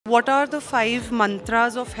What are the 5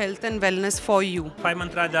 mantras of health and wellness for you? 5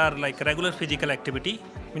 mantras are like regular physical activity,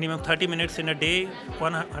 minimum 30 minutes in a day,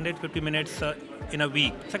 150 minutes in a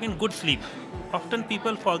week. Second, good sleep. Often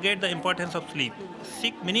people forget the importance of sleep.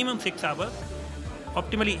 Minimum 6 hours,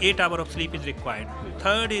 optimally 8 hours of sleep is required.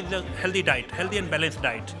 Third is a healthy diet, healthy and balanced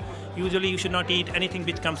diet. Usually you should not eat anything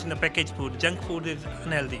which comes in the packaged food. Junk food is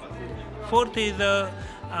unhealthy. Fourth is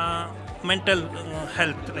mental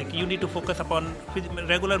health. Like you need to focus upon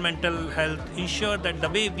regular mental health. Ensure that the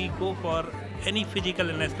way we go for any physical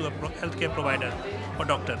illness to a healthcare provider or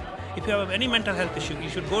doctor. If you have any mental health issue, you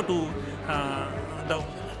should go to the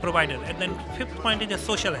provider. And then fifth point is the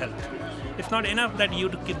social health. It's not enough that you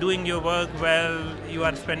doing your work well, you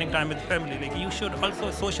are spending time with family. Like you should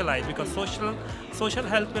also socialize, because social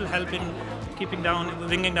health will help in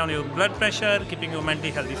bringing down your blood pressure, keeping you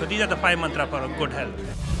mentally healthy. So these are the 5 mantras for a good health.